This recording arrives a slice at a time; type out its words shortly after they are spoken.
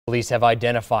Police have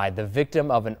identified the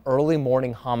victim of an early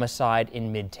morning homicide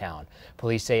in Midtown.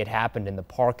 Police say it happened in the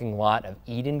parking lot of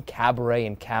Eden Cabaret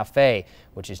and Cafe,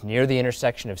 which is near the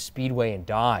intersection of Speedway and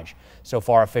Dodge. So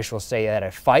far, officials say that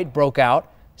a fight broke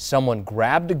out. Someone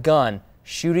grabbed a gun,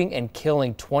 shooting and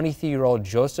killing 23-year-old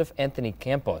Joseph Anthony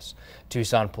Campos.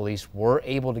 Tucson police were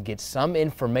able to get some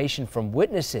information from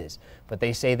witnesses, but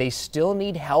they say they still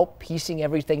need help piecing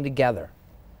everything together.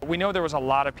 We know there was a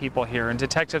lot of people here, and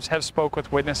detectives have spoke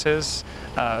with witnesses.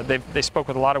 They spoke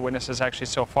with a lot of witnesses actually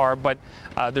so far, but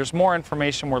there's more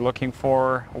information we're looking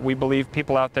for. We believe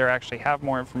people out there actually have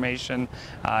more information,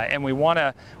 and we want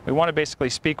to basically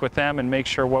speak with them and make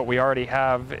sure what we already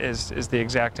have is the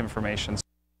exact information.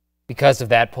 Because of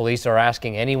that, police are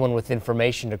asking anyone with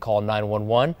information to call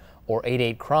 911 or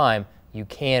 88 Crime. You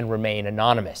can remain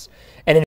anonymous. And